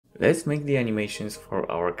Let's make the animations for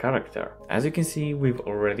our character. As you can see, we've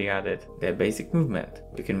already added the basic movement.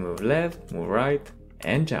 We can move left, move right,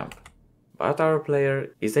 and jump. But our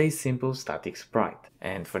player is a simple static sprite,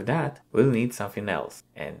 and for that we'll need something else,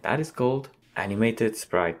 and that is called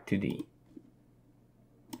AnimatedSprite2D.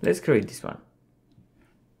 Let's create this one.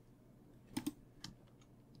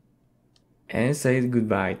 And say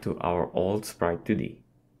goodbye to our old Sprite2D.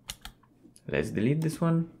 Let's delete this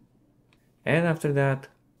one. And after that,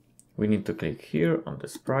 we need to click here on the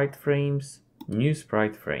sprite frames, new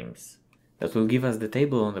sprite frames. That will give us the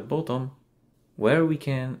table on the bottom where we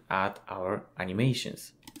can add our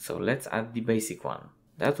animations. So let's add the basic one.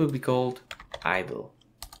 That will be called idle.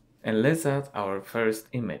 And let's add our first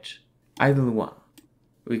image, idle 1.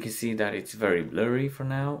 We can see that it's very blurry for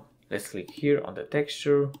now. Let's click here on the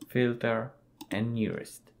texture, filter, and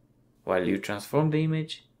nearest. While you transform the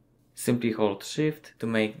image, simply hold shift to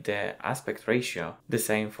make the aspect ratio the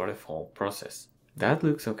same for the whole process. That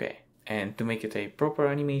looks okay. And to make it a proper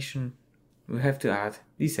animation, we have to add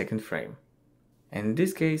the second frame. And in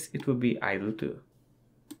this case, it will be idle 2.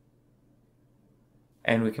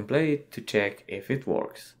 And we can play it to check if it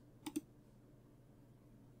works.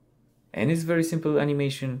 And it's very simple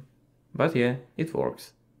animation, but yeah, it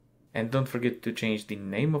works. And don't forget to change the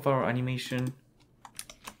name of our animation.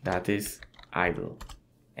 That is idle.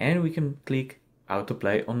 And we can click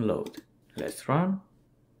autoplay on load. Let's run.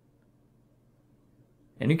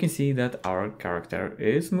 And you can see that our character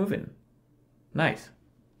is moving. Nice.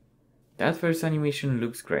 That first animation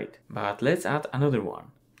looks great, but let's add another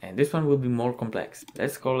one. And this one will be more complex.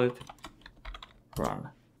 Let's call it run.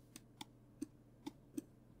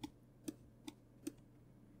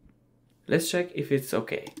 Let's check if it's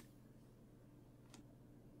okay.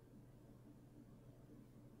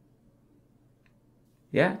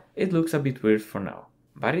 Yeah, it looks a bit weird for now,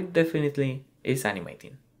 but it definitely is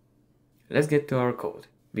animating. Let's get to our code,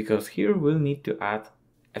 because here we'll need to add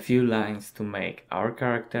a few lines to make our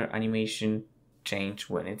character animation change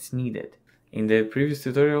when it's needed. In the previous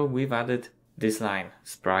tutorial we've added this line,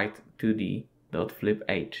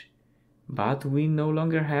 sprite2d.flipH, but we no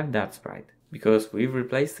longer have that sprite, because we've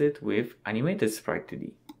replaced it with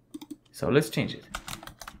AnimatedSprite2D. So let's change it.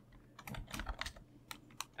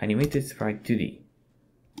 AnimatedSprite2D.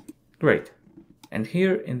 Great. And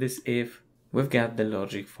here in this if, we've got the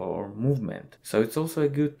logic for movement. So it's also a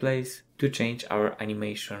good place to change our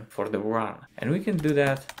animation for the run. And we can do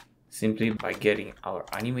that simply by getting our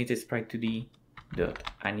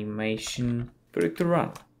AnimatedSprite2D.animation, put it to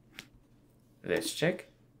run. Let's check.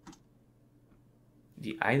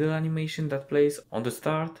 The idle animation that plays on the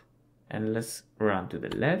start, and let's run to the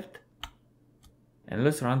left, and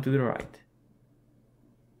let's run to the right.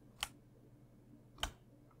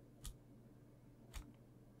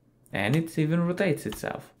 And it even rotates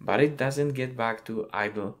itself, but it doesn't get back to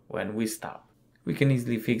idle when we stop. We can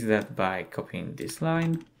easily fix that by copying this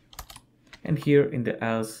line, and here in the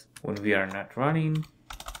else, when we are not running,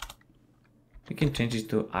 we can change it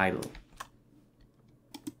to idle.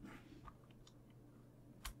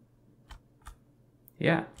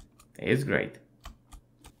 Yeah, it's great.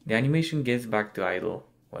 The animation gets back to idle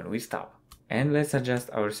when we stop. And let's adjust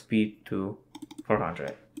our speed to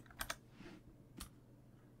 400.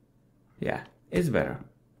 Yeah, it's better.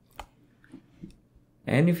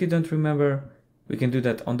 And if you don't remember, we can do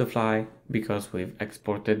that on the fly because we've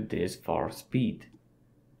exported this for speed.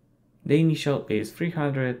 The initial is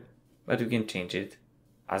 300, but we can change it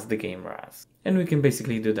as the game runs. And we can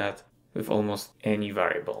basically do that with almost any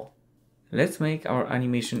variable. Let's make our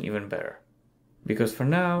animation even better, because for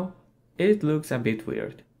now it looks a bit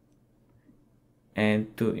weird.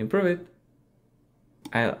 And to improve it,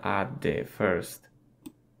 I'll add the first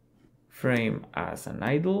frame as an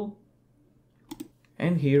idle,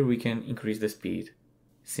 and here we can increase the speed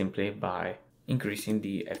simply by increasing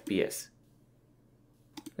the FPS.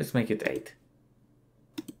 Let's make it 8.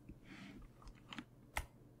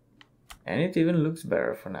 And it even looks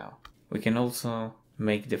better for now. We can also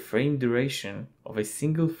make the frame duration of a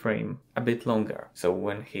single frame a bit longer. So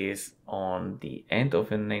when he is on the end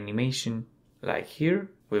of an animation, like here,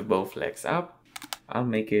 with both legs up, I'll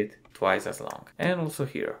make it twice as long. And also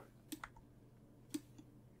here.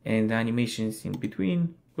 And the animations in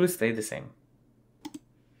between will stay the same.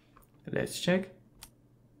 Let's check.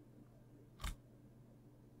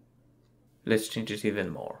 Let's change it even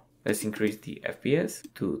more. Let's increase the FPS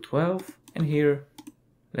to 12, and here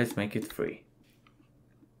let's make it 3.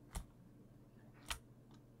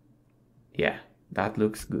 Yeah, that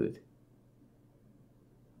looks good.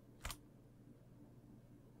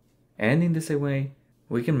 And in the same way,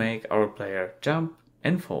 we can make our player jump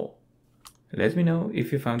and fall. Let me know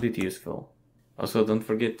if you found it useful. Also, don't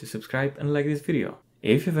forget to subscribe and like this video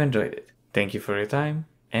if you've enjoyed it. Thank you for your time,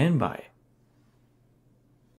 and bye.